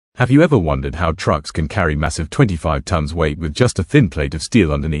Have you ever wondered how trucks can carry massive 25 tons weight with just a thin plate of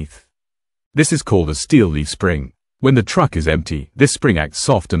steel underneath? This is called a steel leaf spring. When the truck is empty, this spring acts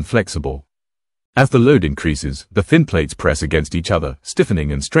soft and flexible. As the load increases, the thin plates press against each other,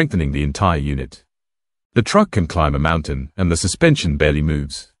 stiffening and strengthening the entire unit. The truck can climb a mountain, and the suspension barely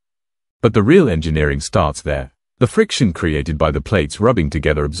moves. But the real engineering starts there. The friction created by the plates rubbing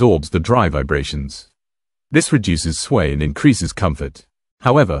together absorbs the dry vibrations. This reduces sway and increases comfort.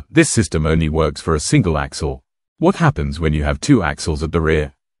 However, this system only works for a single axle. What happens when you have two axles at the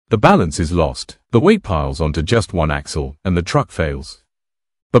rear? The balance is lost, the weight piles onto just one axle, and the truck fails.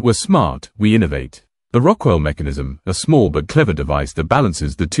 But we're smart, we innovate. The Rockwell mechanism, a small but clever device that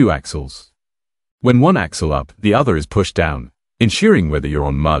balances the two axles. When one axle up, the other is pushed down, ensuring whether you're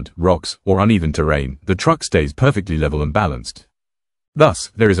on mud, rocks, or uneven terrain, the truck stays perfectly level and balanced.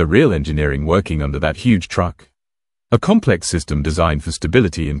 Thus, there is a real engineering working under that huge truck. A complex system designed for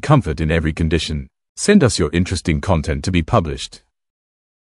stability and comfort in every condition. Send us your interesting content to be published.